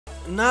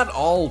not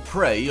all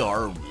prey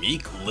are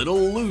meek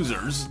little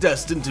losers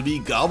destined to be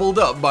gobbled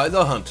up by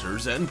the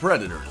hunters and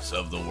predators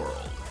of the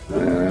world.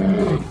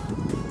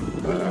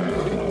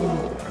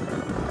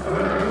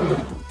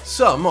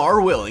 Some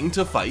are willing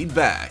to fight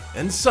back,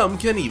 and some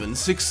can even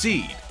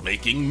succeed,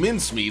 making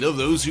mincemeat of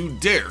those who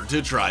dare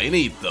to try and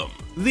eat them.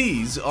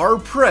 These are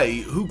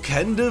prey who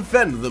can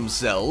defend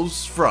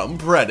themselves from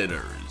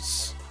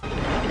predators.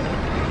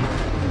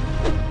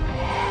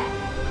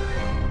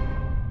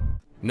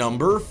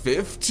 Number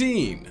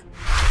 15.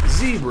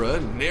 Zebra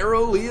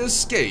narrowly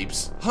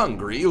escapes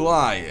hungry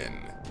lion.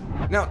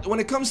 Now, when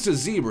it comes to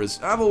zebras,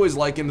 I've always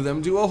likened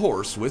them to a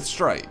horse with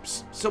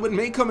stripes, so it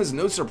may come as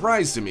no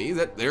surprise to me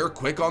that they're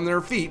quick on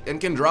their feet and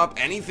can drop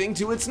anything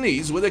to its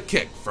knees with a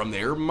kick from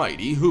their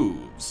mighty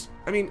hooves.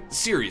 I mean,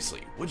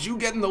 seriously, would you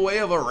get in the way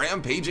of a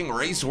rampaging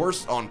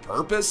racehorse on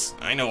purpose?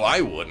 I know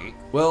I wouldn't.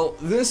 Well,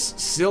 this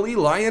silly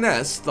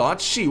lioness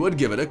thought she would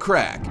give it a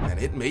crack, and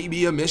it may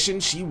be a mission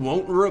she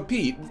won't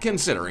repeat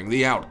considering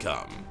the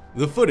outcome.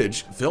 The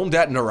footage, filmed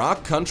at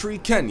Narok Country,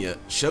 Kenya,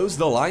 shows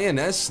the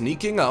lioness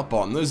sneaking up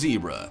on the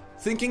zebra.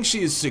 Thinking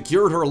she has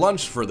secured her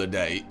lunch for the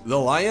day, the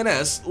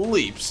lioness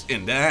leaps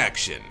into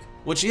action.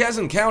 What she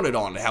hasn't counted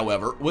on,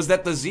 however, was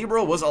that the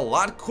zebra was a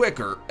lot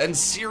quicker and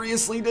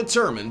seriously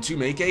determined to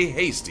make a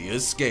hasty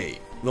escape.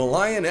 The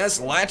lioness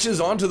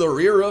latches onto the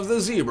rear of the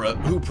zebra,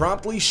 who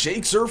promptly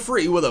shakes her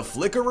free with a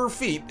flick of her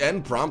feet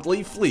and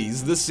promptly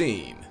flees the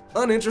scene.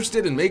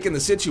 Uninterested in making the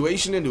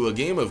situation into a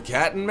game of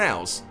cat and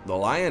mouse, the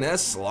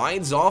lioness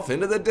slides off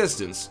into the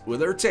distance with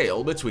her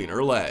tail between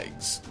her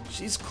legs.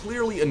 She's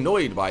clearly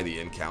annoyed by the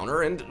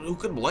encounter, and who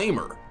could blame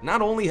her?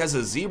 Not only has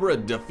a zebra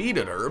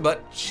defeated her,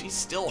 but she's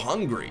still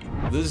hungry.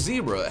 The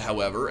zebra,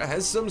 however,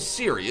 has some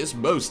serious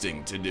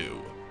boasting to do.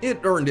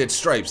 It earned its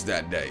stripes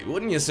that day,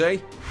 wouldn't you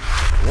say?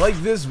 Like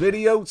this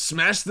video,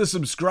 smash the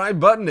subscribe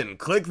button and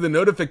click the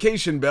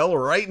notification bell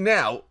right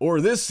now, or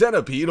this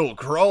centipede will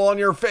crawl on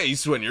your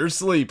face when you're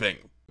sleeping.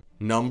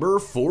 Number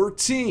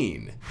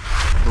 14.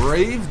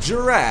 Brave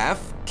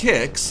giraffe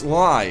kicks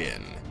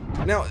lion.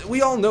 Now,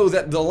 we all know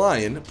that the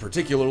lion,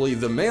 particularly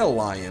the male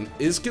lion,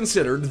 is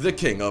considered the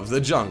king of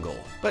the jungle.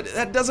 But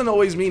that doesn't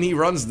always mean he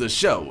runs the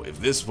show, if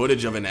this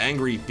footage of an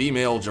angry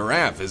female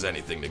giraffe is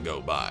anything to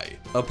go by.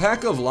 A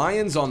pack of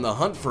lions on the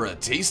hunt for a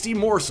tasty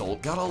morsel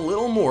got a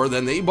little more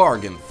than they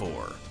bargained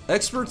for.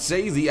 Experts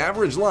say the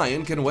average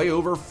lion can weigh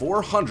over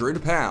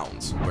 400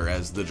 pounds,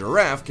 whereas the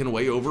giraffe can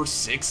weigh over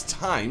 6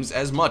 times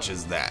as much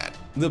as that.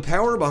 The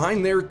power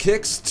behind their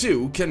kicks,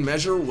 too, can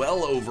measure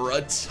well over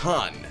a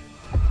ton.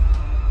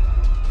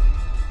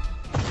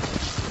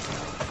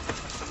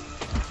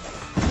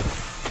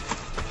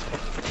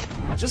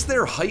 Just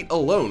their height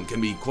alone can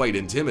be quite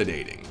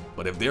intimidating,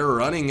 but if they're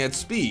running at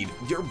speed,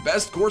 your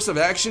best course of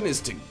action is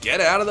to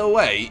get out of the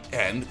way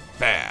and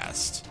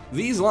fast.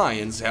 These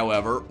lions,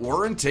 however,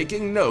 weren't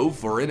taking no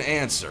for an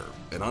answer,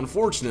 and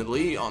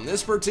unfortunately, on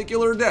this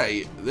particular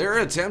day, their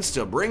attempts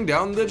to bring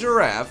down the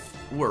giraffe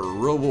were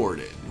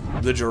rewarded.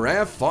 The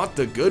giraffe fought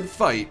the good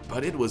fight,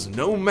 but it was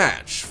no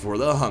match for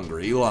the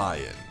hungry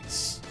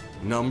lions.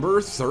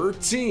 Number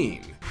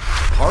 13.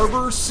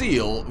 Harbor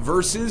seal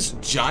versus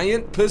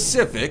giant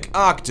Pacific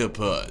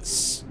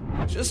octopus.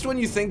 Just when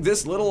you think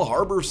this little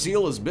harbor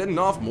seal has bitten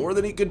off more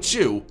than he could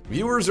chew,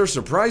 viewers are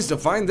surprised to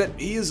find that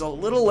he is a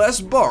little less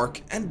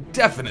bark and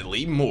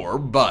definitely more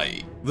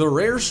bite. The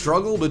rare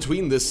struggle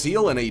between the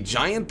seal and a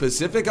giant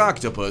Pacific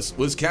octopus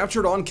was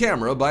captured on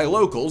camera by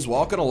locals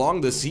walking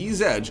along the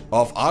sea's edge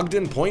off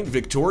Ogden Point,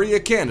 Victoria,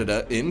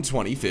 Canada in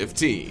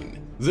 2015.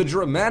 The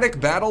dramatic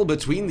battle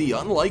between the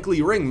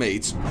unlikely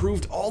ringmates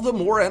proved all the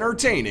more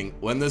entertaining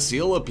when the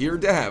seal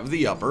appeared to have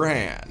the upper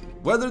hand.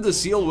 Whether the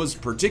seal was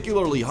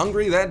particularly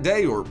hungry that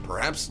day or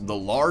perhaps the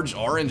large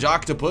orange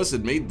octopus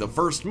had made the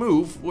first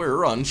move,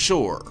 we're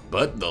unsure.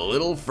 But the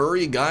little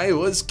furry guy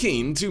was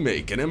keen to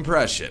make an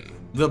impression.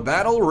 The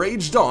battle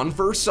raged on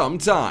for some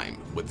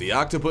time, with the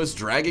octopus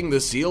dragging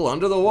the seal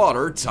under the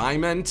water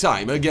time and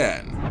time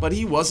again. But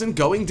he wasn't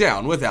going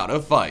down without a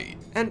fight.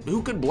 And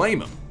who could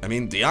blame him? I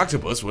mean, the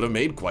octopus would have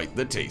made quite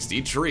the tasty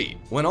treat.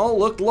 When all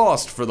looked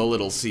lost for the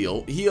little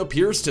seal, he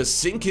appears to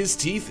sink his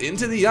teeth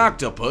into the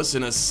octopus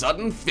in a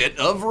sudden fit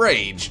of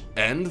rage,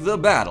 and the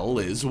battle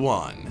is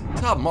won.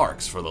 Top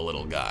marks for the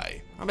little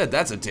guy. I bet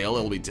that's a tale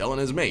he'll be telling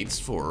his mates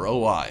for a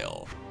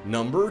while.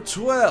 Number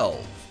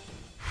 12.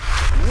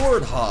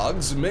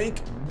 Warthogs make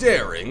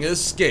daring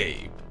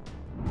escape.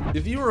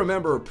 If you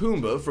remember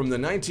Pumbaa from the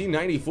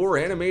 1994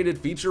 animated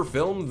feature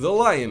film The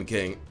Lion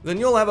King, then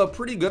you'll have a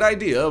pretty good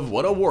idea of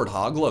what a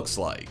warthog looks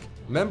like.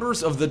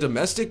 Members of the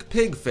domestic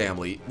pig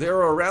family,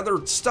 they're a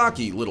rather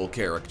stocky little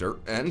character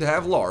and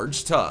have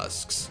large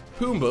tusks.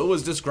 Pumbaa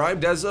was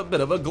described as a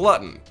bit of a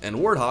glutton, and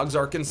warthogs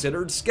are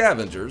considered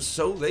scavengers,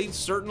 so they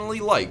certainly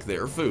like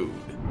their food.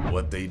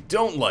 What they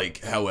don't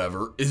like,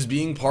 however, is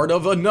being part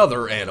of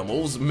another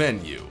animal's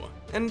menu.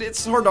 And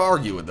it's hard to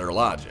argue with their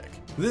logic.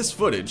 This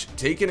footage,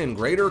 taken in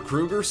Greater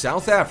Kruger,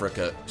 South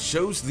Africa,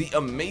 shows the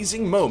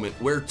amazing moment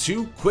where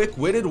two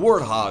quick-witted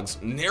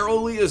warthogs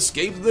narrowly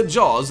escaped the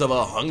jaws of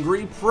a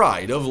hungry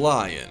pride of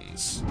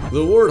lions.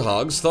 The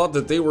warthogs thought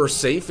that they were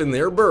safe in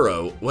their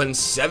burrow when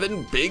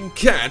 7 big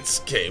cats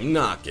came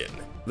knocking.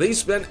 They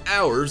spent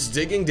hours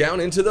digging down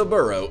into the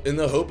burrow in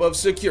the hope of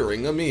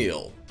securing a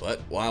meal. But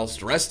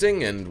whilst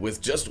resting and with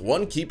just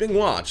one keeping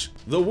watch,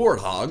 the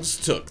warthogs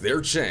took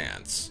their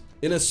chance.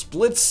 In a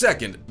split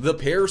second, the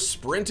pair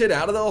sprinted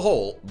out of the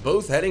hole,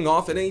 both heading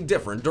off in a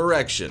different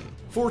direction.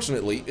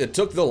 Fortunately, it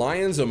took the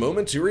lions a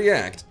moment to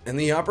react, and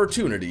the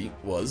opportunity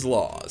was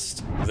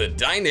lost. The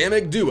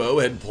dynamic duo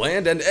had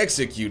planned and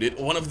executed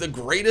one of the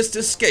greatest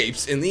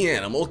escapes in the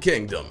animal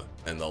kingdom,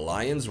 and the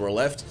lions were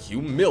left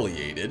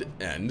humiliated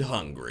and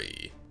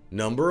hungry.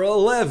 Number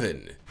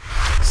 11.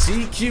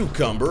 Sea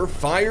cucumber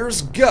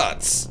fires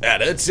guts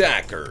at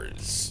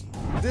attackers.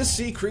 This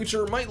sea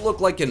creature might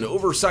look like an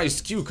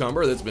oversized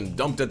cucumber that's been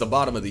dumped at the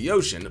bottom of the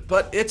ocean,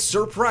 but it's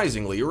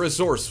surprisingly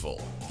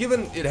resourceful.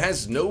 Given it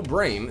has no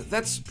brain,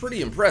 that's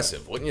pretty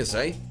impressive, wouldn't you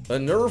say? A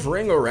nerve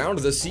ring around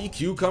the sea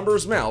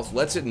cucumber's mouth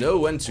lets it know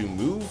when to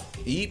move,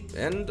 eat,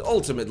 and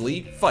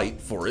ultimately fight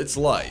for its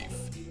life.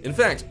 In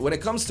fact, when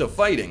it comes to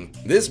fighting,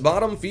 this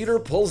bottom feeder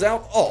pulls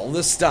out all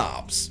the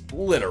stops,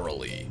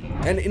 literally.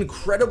 An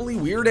incredibly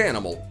weird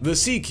animal, the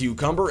sea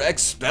cucumber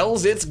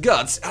expels its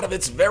guts out of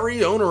its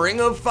very own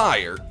ring of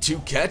fire to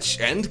catch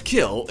and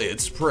kill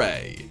its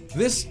prey.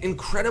 This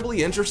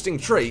incredibly interesting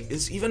trait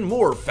is even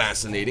more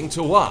fascinating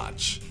to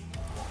watch.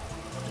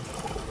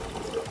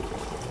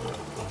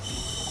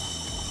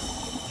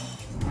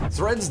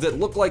 Threads that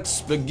look like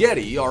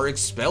spaghetti are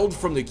expelled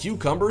from the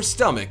cucumber's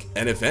stomach,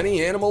 and if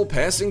any animal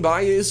passing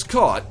by is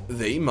caught,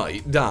 they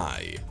might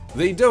die.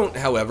 They don't,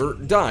 however,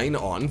 dine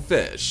on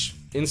fish.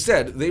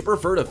 Instead, they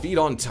prefer to feed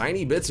on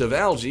tiny bits of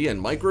algae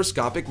and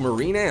microscopic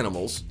marine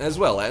animals, as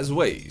well as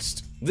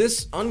waste.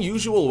 This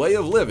unusual way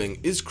of living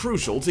is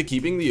crucial to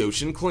keeping the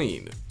ocean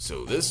clean,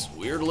 so this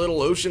weird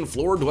little ocean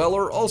floor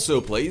dweller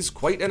also plays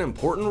quite an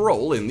important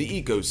role in the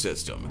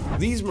ecosystem.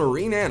 These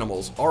marine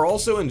animals are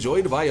also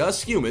enjoyed by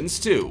us humans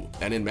too,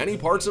 and in many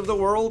parts of the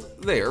world,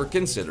 they are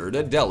considered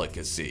a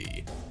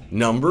delicacy.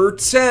 Number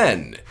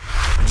 10.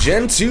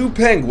 Gentoo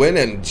penguin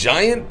and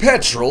giant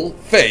petrel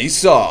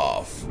face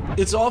off.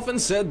 It's often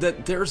said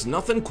that there's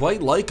nothing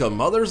quite like a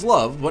mother's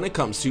love when it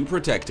comes to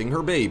protecting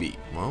her baby.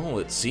 Well,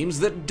 it seems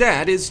that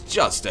Dad is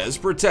just as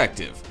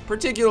protective,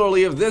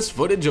 particularly if this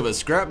footage of a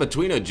scrap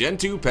between a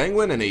Gentoo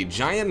penguin and a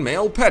giant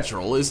male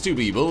petrel is to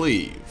be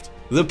believed.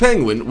 The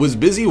penguin was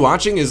busy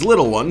watching his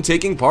little one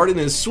taking part in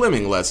his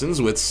swimming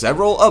lessons with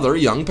several other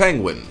young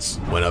penguins,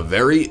 when a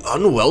very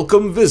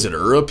unwelcome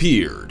visitor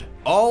appeared.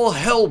 All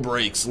hell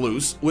breaks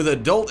loose with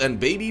adult and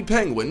baby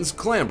penguins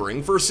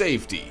clamoring for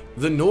safety.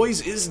 The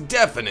noise is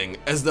deafening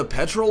as the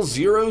petrel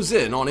zeroes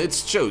in on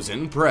its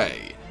chosen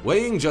prey.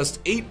 Weighing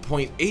just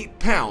 8.8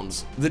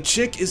 pounds, the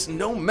chick is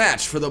no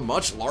match for the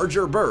much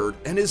larger bird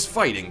and is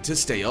fighting to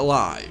stay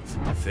alive.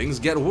 Things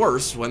get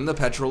worse when the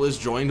petrel is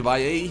joined by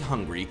a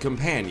hungry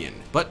companion.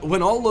 But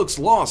when all looks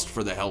lost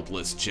for the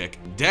helpless chick,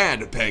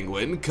 Dad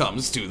Penguin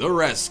comes to the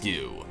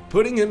rescue.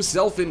 Putting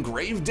himself in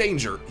grave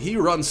danger, he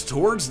runs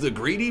towards the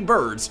greedy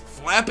birds,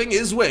 flapping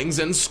his wings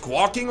and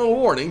squawking a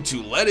warning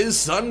to let his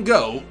son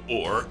go,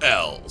 or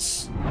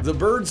else. The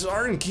birds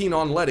aren't keen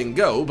on letting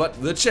go,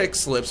 but the chick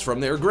slips from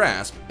their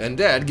grasp, and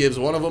Dad gives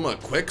one of them a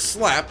quick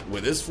slap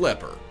with his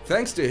flipper.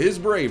 Thanks to his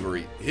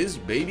bravery, his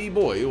baby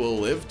boy will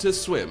live to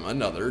swim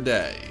another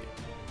day.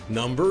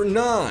 Number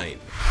 9.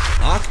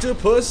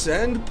 Octopus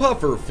and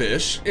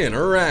pufferfish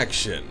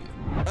interaction.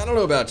 I don't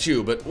know about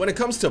you, but when it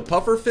comes to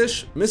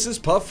pufferfish,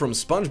 Mrs. Puff from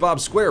SpongeBob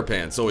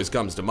SquarePants always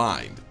comes to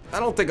mind.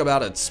 I don't think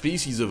about a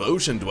species of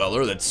ocean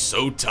dweller that's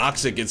so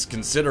toxic it's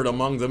considered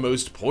among the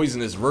most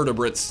poisonous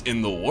vertebrates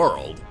in the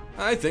world.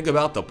 I think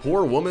about the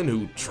poor woman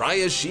who, try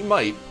as she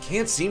might,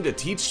 can't seem to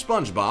teach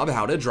SpongeBob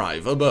how to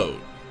drive a boat.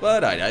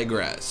 But I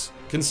digress.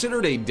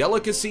 Considered a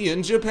delicacy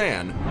in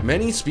Japan,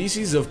 many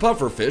species of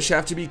pufferfish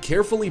have to be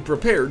carefully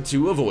prepared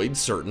to avoid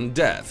certain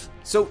death.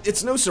 So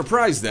it's no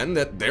surprise then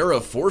that they're a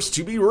force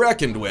to be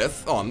reckoned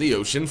with on the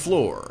ocean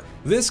floor.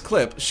 This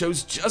clip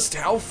shows just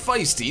how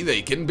feisty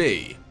they can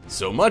be.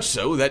 So much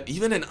so that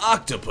even an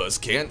octopus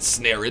can't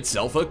snare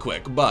itself a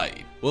quick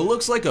bite. What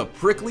looks like a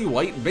prickly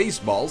white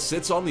baseball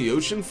sits on the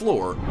ocean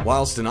floor,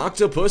 whilst an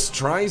octopus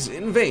tries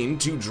in vain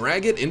to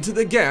drag it into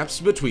the gaps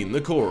between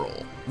the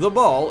coral. The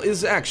ball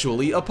is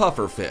actually a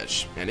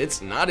pufferfish, and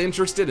it's not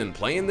interested in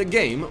playing the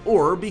game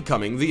or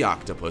becoming the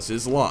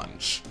octopus's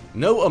lunch.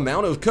 No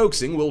amount of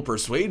coaxing will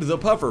persuade the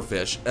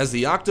pufferfish as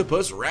the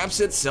octopus wraps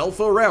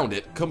itself around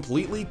it,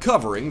 completely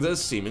covering the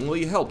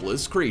seemingly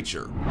helpless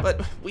creature.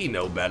 But we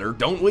know better,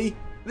 don't we?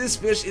 This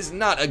fish is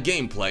not a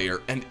game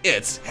player, and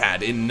it's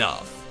had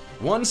enough.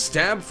 One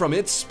stab from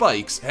its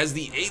spikes has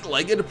the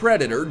 8-legged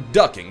predator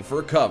ducking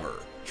for cover.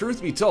 Truth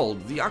be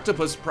told, the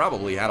octopus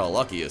probably had a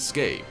lucky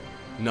escape.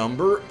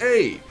 Number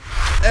 8.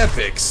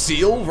 Epic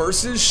seal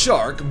versus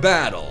shark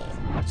battle.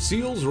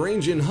 Seals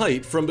range in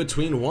height from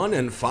between 1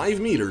 and 5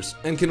 meters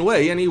and can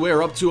weigh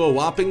anywhere up to a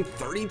whopping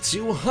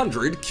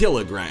 3,200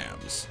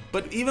 kilograms.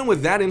 But even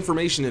with that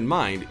information in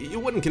mind, you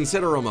wouldn't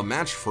consider them a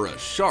match for a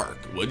shark,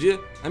 would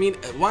you? I mean,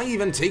 why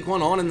even take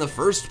one on in the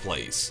first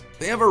place?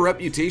 They have a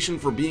reputation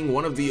for being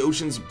one of the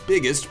ocean's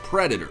biggest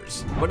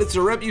predators, but it's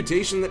a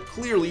reputation that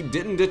clearly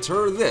didn't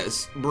deter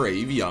this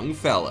brave young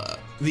fella.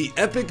 The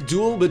epic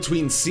duel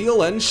between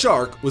seal and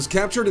shark was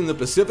captured in the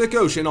Pacific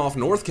Ocean off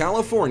North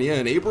California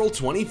in April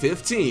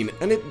 2015,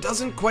 and it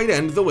doesn't quite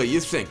end the way you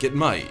think it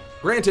might.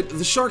 Granted,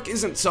 the shark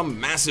isn't some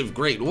massive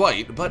great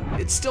white, but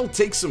it still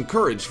takes some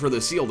courage for the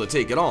seal to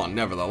take it on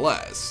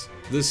nevertheless.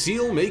 The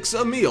seal makes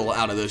a meal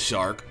out of the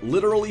shark,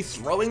 literally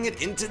throwing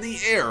it into the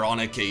air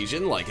on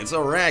occasion like it's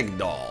a rag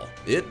doll.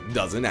 It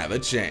doesn't have a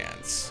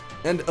chance.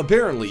 And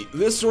apparently,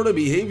 this sort of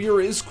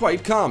behavior is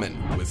quite common,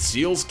 with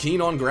seals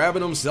keen on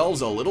grabbing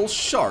themselves a little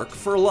shark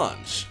for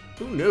lunch.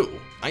 Who knew?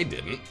 I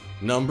didn't.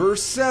 Number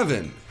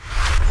 7.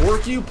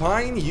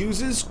 Porcupine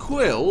uses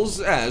quills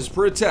as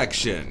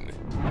protection.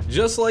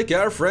 Just like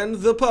our friend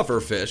the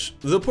pufferfish,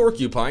 the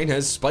porcupine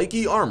has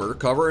spiky armor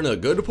covering a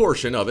good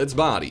portion of its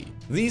body.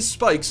 These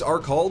spikes are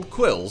called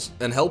quills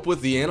and help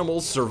with the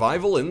animal's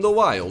survival in the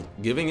wild,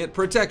 giving it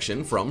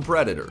protection from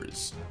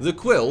predators. The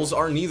quills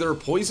are neither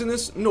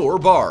poisonous nor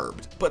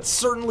barbed, but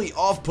certainly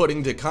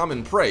off-putting to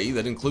common prey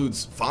that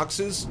includes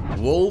foxes,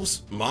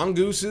 wolves,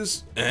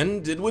 mongooses,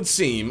 and, it would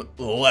seem,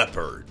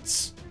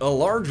 leopards. A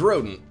large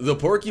rodent, the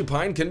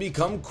porcupine can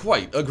become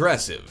quite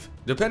aggressive.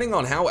 Depending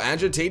on how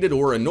agitated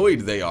or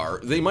annoyed they are,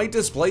 they might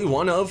display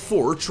one of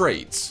 4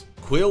 traits: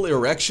 quill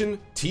erection,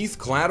 teeth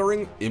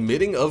clattering,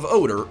 emitting of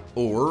odor,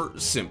 or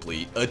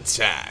simply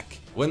attack.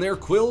 When their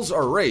quills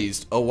are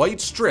raised, a white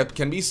strip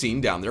can be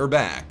seen down their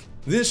back.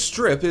 This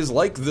strip is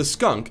like the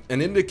skunk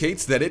and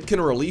indicates that it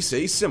can release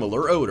a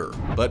similar odor,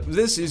 but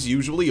this is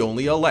usually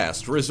only a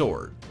last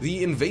resort.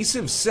 The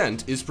invasive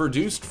scent is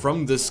produced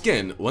from the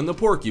skin when the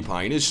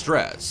porcupine is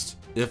stressed.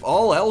 If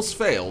all else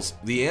fails,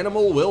 the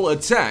animal will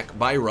attack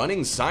by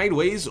running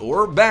sideways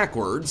or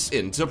backwards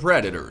into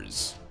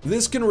predators.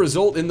 This can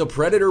result in the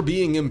predator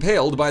being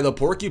impaled by the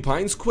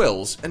porcupine's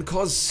quills and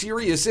cause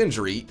serious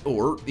injury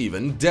or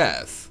even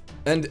death.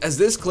 And as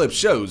this clip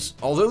shows,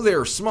 although they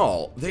are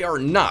small, they are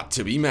not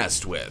to be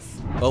messed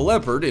with. A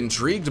leopard,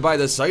 intrigued by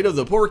the sight of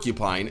the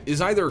porcupine,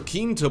 is either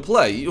keen to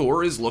play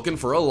or is looking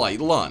for a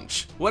light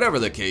lunch. Whatever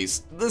the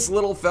case, this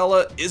little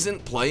fella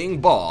isn't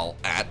playing ball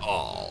at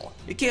all.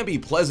 It can't be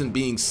pleasant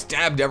being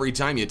stabbed every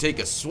time you take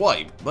a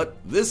swipe, but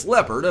this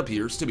leopard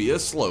appears to be a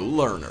slow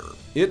learner.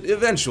 It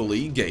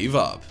eventually gave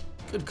up.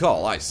 Good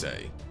call, I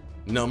say.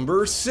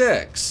 Number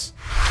 6.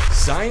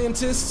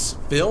 Scientists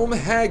film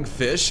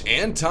hagfish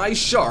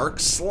anti-shark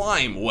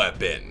slime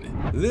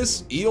weapon.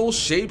 This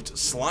eel-shaped,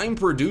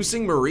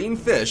 slime-producing marine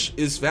fish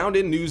is found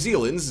in New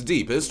Zealand's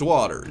deepest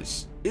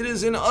waters. It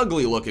is an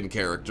ugly-looking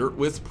character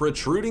with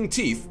protruding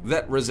teeth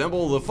that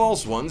resemble the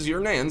false ones your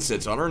nan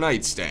sits on her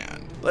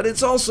nightstand. But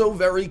it's also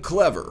very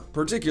clever,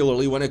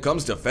 particularly when it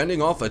comes to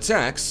fending off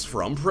attacks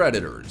from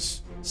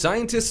predators.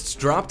 Scientists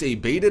dropped a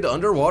baited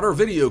underwater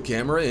video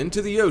camera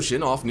into the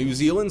ocean off New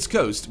Zealand's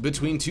coast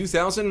between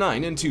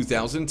 2009 and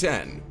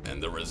 2010,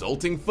 and the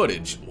resulting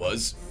footage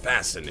was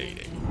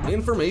fascinating.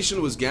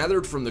 Information was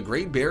gathered from the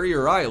Great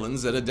Barrier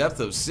Islands at a depth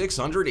of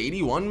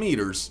 681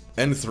 meters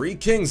and 3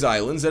 Kings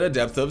Islands at a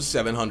depth of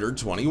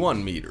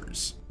 721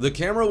 meters. The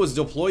camera was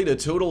deployed a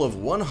total of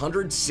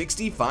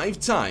 165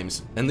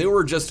 times, and there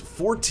were just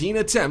 14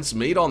 attempts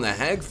made on the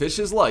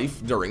hagfish's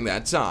life during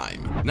that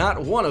time.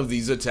 Not one of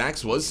these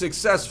attacks was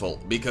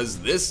successful because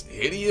this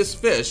hideous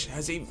fish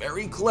has a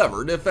very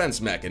clever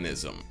defense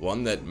mechanism,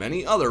 one that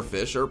many other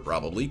fish are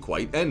probably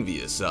quite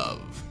envious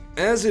of.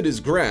 As it is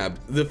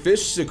grabbed, the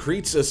fish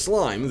secretes a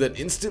slime that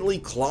instantly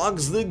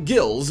clogs the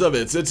gills of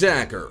its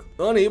attacker.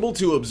 Unable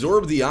to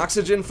absorb the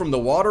oxygen from the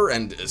water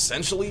and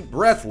essentially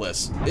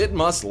breathless, it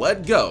must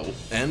let go,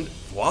 and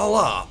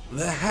voila,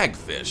 the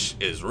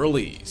hagfish is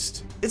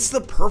released. It's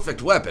the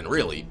perfect weapon,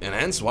 really, and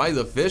hence why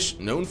the fish,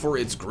 known for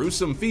its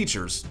gruesome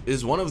features,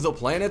 is one of the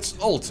planet's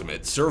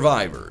ultimate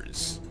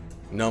survivors.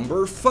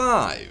 Number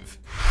 5.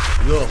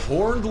 The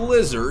horned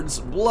lizard's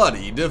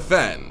bloody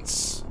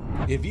defense.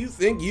 If you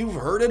think you've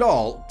heard it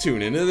all,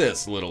 tune into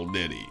this little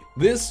ditty.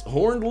 This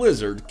horned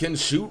lizard can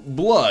shoot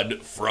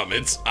blood from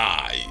its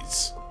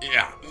eyes.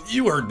 Yeah,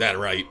 you heard that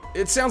right.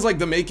 It sounds like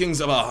the makings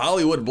of a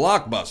Hollywood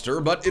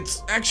blockbuster, but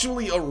it's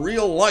actually a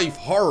real-life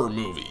horror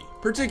movie,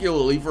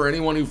 particularly for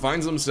anyone who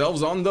finds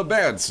themselves on the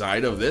bad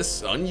side of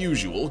this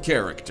unusual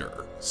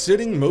character.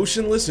 Sitting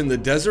motionless in the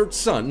desert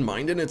sun,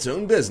 minding its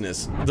own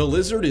business, the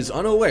lizard is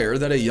unaware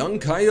that a young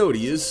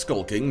coyote is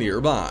skulking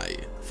nearby.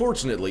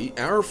 Fortunately,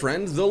 our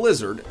friend the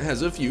lizard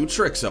has a few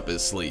tricks up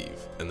his sleeve,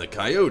 and the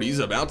coyote's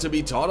about to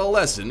be taught a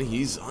lesson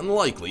he's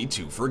unlikely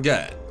to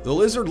forget. The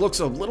lizard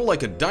looks a little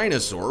like a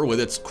dinosaur with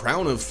its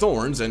crown of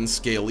thorns and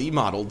scaly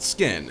mottled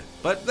skin,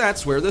 but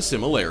that's where the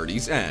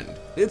similarities end.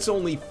 It's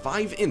only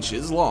 5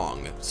 inches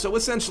long, so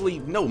essentially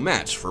no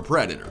match for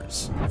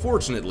predators.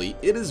 Fortunately,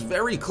 it is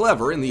very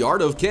clever in the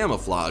art of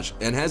camouflage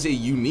and has a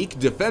unique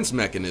defense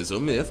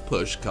mechanism if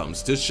push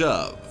comes to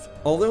shove.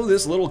 Although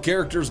this little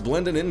character's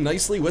blended in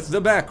nicely with the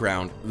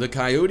background, the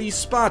coyote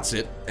spots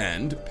it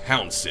and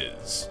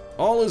pounces.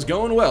 All is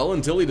going well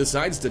until he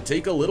decides to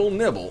take a little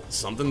nibble,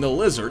 something the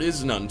lizard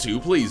is none too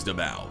pleased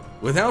about.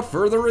 Without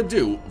further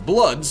ado,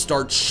 blood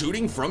starts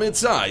shooting from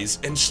its eyes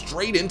and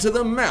straight into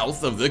the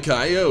mouth of the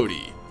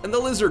coyote. And the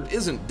lizard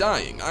isn't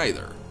dying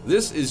either.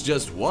 This is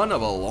just one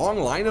of a long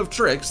line of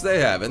tricks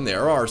they have in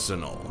their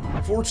arsenal.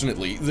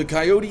 Fortunately, the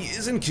coyote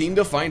isn't keen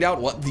to find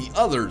out what the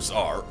others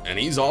are, and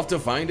he's off to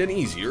find an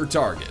easier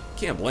target.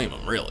 Can't blame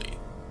him, really.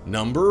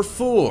 Number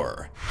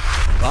 4.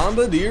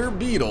 Bombardier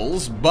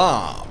Beetle's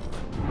Bomb.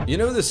 You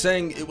know the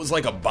saying, it was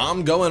like a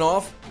bomb going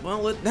off?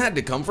 Well, it had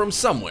to come from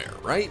somewhere,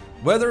 right?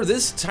 Whether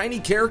this tiny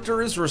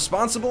character is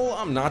responsible,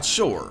 I'm not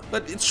sure,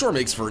 but it sure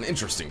makes for an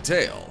interesting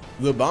tale.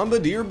 The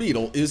bombardier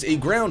beetle is a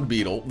ground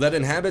beetle that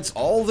inhabits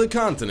all the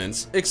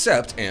continents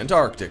except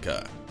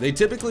Antarctica. They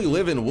typically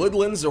live in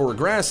woodlands or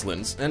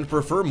grasslands and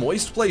prefer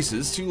moist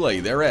places to lay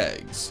their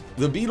eggs.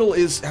 The beetle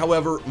is,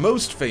 however,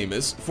 most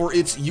famous for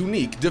its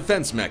unique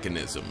defense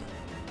mechanism.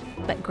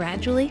 But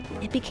gradually,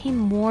 it became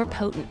more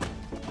potent,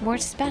 more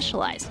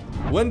specialized.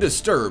 When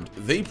disturbed,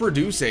 they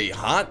produce a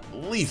hot,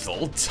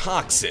 lethal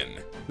toxin.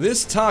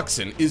 This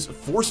toxin is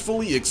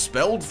forcefully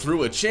expelled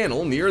through a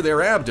channel near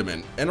their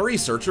abdomen, and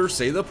researchers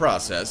say the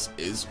process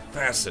is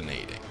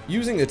fascinating.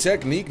 Using a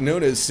technique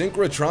known as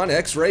synchrotron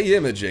X-ray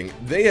imaging,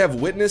 they have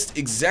witnessed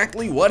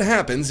exactly what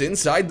happens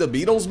inside the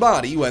beetle's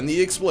body when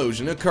the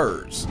explosion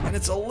occurs, and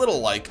it's a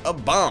little like a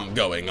bomb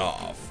going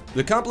off.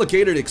 The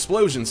complicated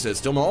explosion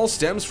system all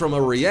stems from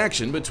a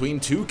reaction between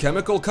 2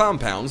 chemical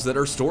compounds that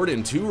are stored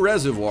in 2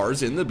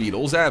 reservoirs in the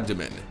beetle's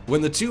abdomen.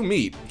 When the 2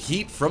 meet,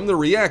 heat from the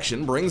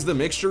reaction brings the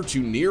mixture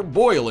to near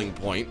boiling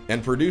point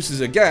and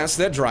produces a gas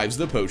that drives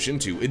the potion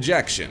to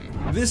ejection.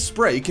 This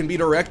spray can be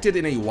directed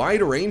in a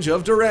wide range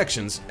of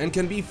directions and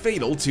can be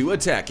fatal to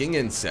attacking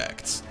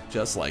insects.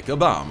 Just like a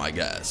bomb, I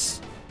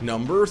guess.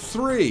 Number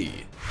 3.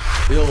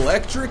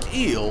 Electric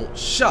eel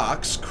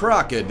shocks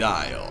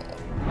crocodile.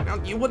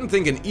 Now, you wouldn't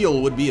think an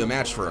eel would be a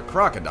match for a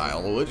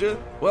crocodile, would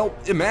you? Well,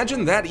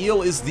 imagine that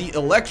eel is the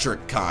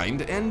electric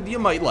kind, and you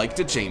might like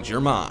to change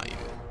your mind.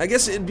 I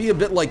guess it'd be a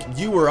bit like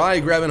you or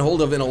I grabbing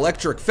hold of an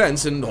electric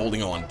fence and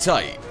holding on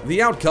tight.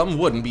 The outcome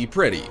wouldn't be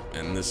pretty,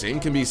 and the same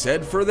can be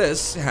said for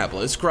this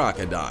hapless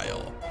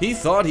crocodile. He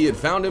thought he had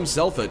found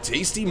himself a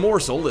tasty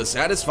morsel to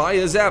satisfy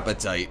his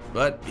appetite,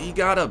 but he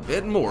got a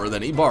bit more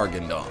than he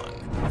bargained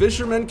on.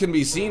 Fishermen can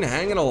be seen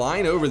hanging a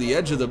line over the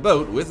edge of the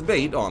boat with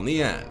bait on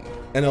the end.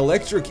 An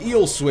electric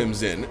eel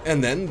swims in,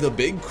 and then the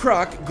big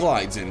croc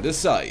glides into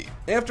sight.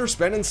 After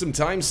spending some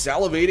time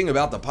salivating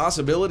about the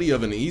possibility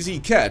of an easy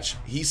catch,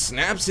 he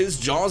snaps his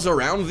jaws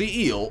around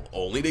the eel,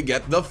 only to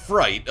get the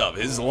fright of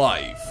his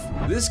life.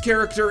 This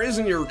character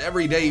isn't your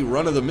everyday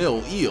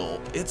run-of-the-mill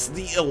eel, it's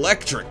the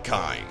electric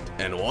kind,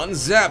 and one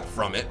zap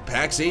from it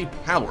packs a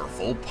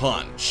powerful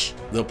punch.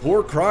 The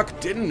poor croc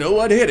didn't know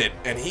what hit it,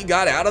 and he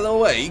got out of the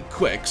way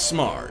quick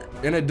smart.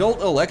 An adult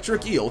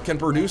electric eel can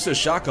produce a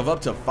shock of up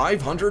to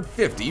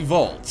 550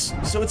 volts,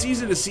 so it's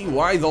easy to see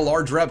why the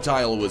large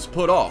reptile was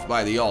put off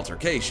by the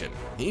altercation.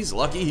 He's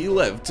lucky he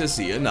lived to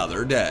see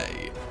another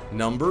day.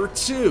 Number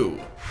 2.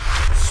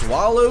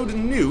 Swallowed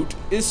newt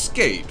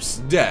escapes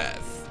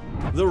death.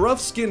 The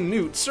rough-skinned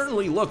newt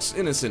certainly looks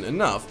innocent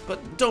enough,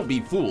 but don't be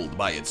fooled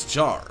by its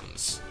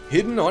charms.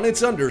 Hidden on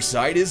its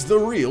underside is the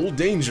real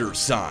danger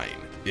sign.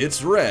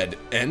 It's red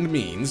and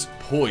means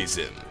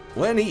poison.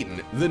 When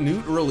eaten, the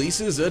newt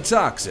releases a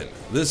toxin,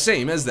 the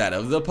same as that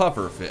of the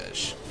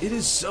pufferfish. It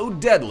is so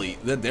deadly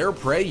that their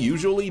prey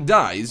usually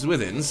dies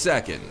within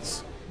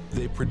seconds.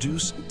 They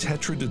produce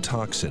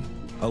tetrodotoxin,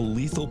 a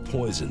lethal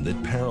poison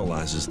that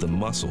paralyzes the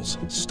muscles,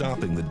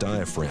 stopping the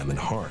diaphragm and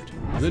heart.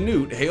 The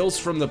newt hails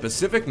from the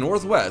Pacific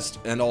Northwest,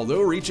 and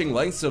although reaching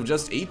lengths of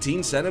just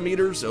 18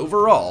 centimeters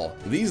overall,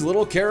 these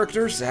little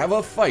characters have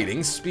a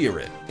fighting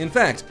spirit. In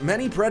fact,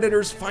 many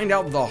predators find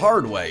out the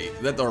hard way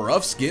that the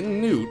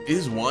rough-skinned newt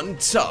is one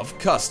tough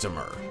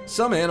customer.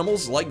 Some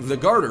animals, like the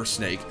garter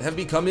snake, have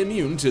become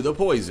immune to the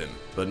poison,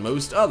 but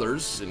most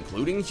others,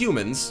 including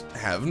humans,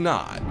 have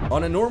not.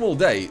 On a normal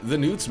day, the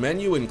newt's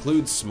menu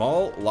includes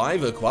small,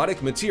 live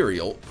aquatic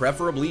material,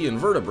 preferably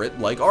invertebrate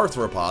like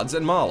arthropods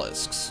and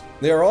mollusks.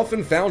 They are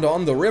often found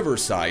on the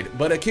riverside,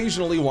 but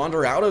occasionally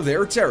wander out of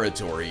their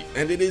territory,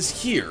 and it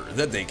is here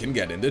that they can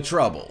get into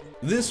trouble.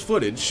 This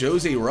footage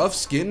shows a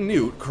rough-skinned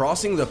newt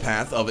crossing the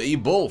path of a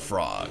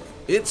bullfrog.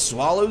 It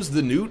swallows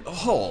the newt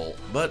whole,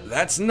 but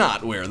that's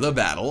not where the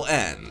battle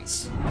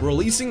ends.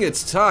 Releasing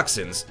its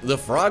toxins, the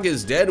frog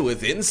is dead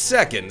within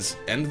seconds,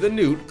 and the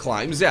newt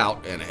climbs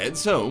out and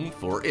heads home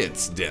for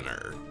its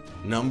dinner.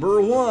 Number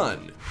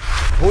 1.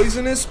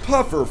 Poisonous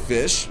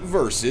pufferfish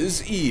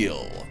versus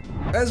eel.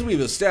 As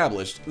we've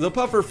established, the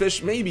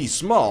pufferfish may be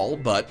small,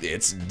 but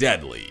it's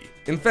deadly.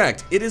 In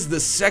fact, it is the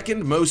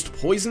second most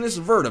poisonous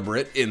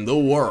vertebrate in the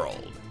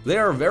world. They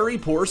are very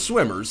poor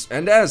swimmers,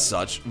 and as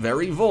such,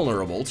 very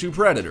vulnerable to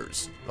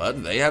predators.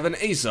 But they have an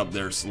ace up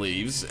their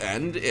sleeves,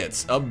 and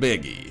it's a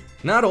biggie.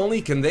 Not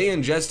only can they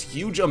ingest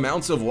huge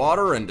amounts of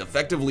water and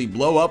effectively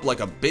blow up like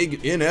a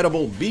big,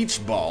 inedible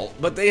beach ball,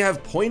 but they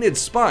have pointed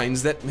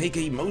spines that make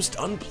a most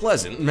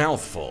unpleasant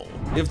mouthful.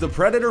 If the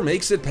predator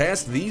makes it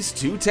past these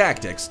two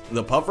tactics,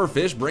 the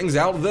pufferfish brings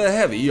out the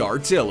heavy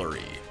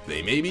artillery.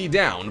 They may be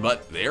down,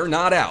 but they're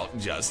not out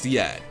just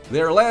yet.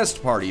 Their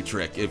last party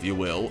trick, if you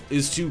will,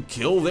 is to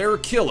kill their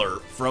killer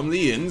from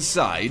the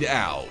inside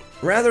out.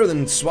 Rather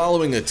than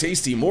swallowing a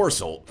tasty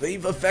morsel,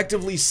 they've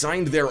effectively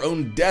signed their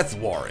own death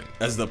warrant,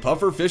 as the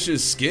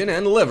pufferfish's skin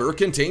and liver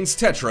contains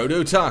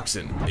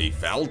tetrodotoxin, a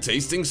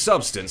foul-tasting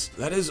substance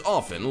that is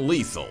often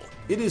lethal.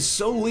 It is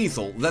so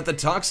lethal that the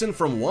toxin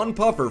from one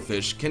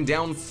pufferfish can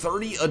down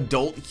 30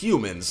 adult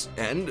humans,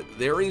 and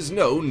there is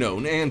no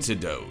known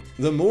antidote.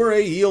 The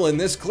moray eel in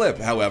this clip,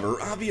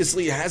 however,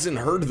 obviously hasn't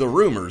heard the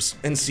rumors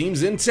and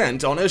seems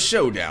intent on a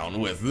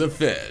showdown with the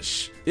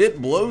fish. It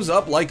blows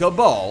up like a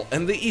ball,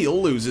 and the eel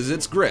loses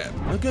its grip.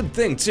 A good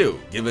thing too,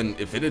 given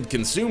if it had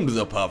consumed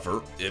the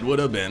puffer, it would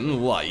have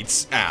been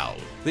lights out.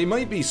 They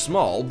might be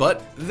small,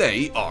 but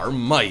they are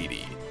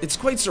mighty. It's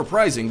quite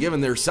surprising,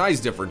 given their size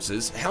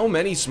differences, how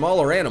many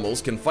smaller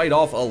animals can fight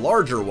off a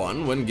larger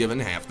one when given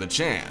half the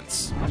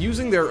chance.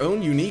 Using their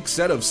own unique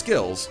set of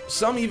skills,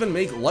 some even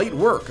make light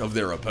work of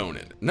their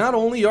opponent. Not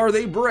only are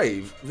they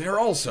brave, they're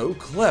also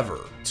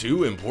clever.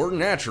 Two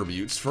important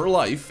attributes for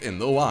life in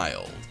the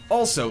wild.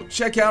 Also,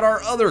 check out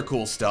our other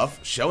cool stuff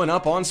showing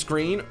up on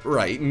screen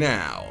right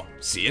now.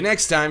 See you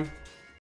next time!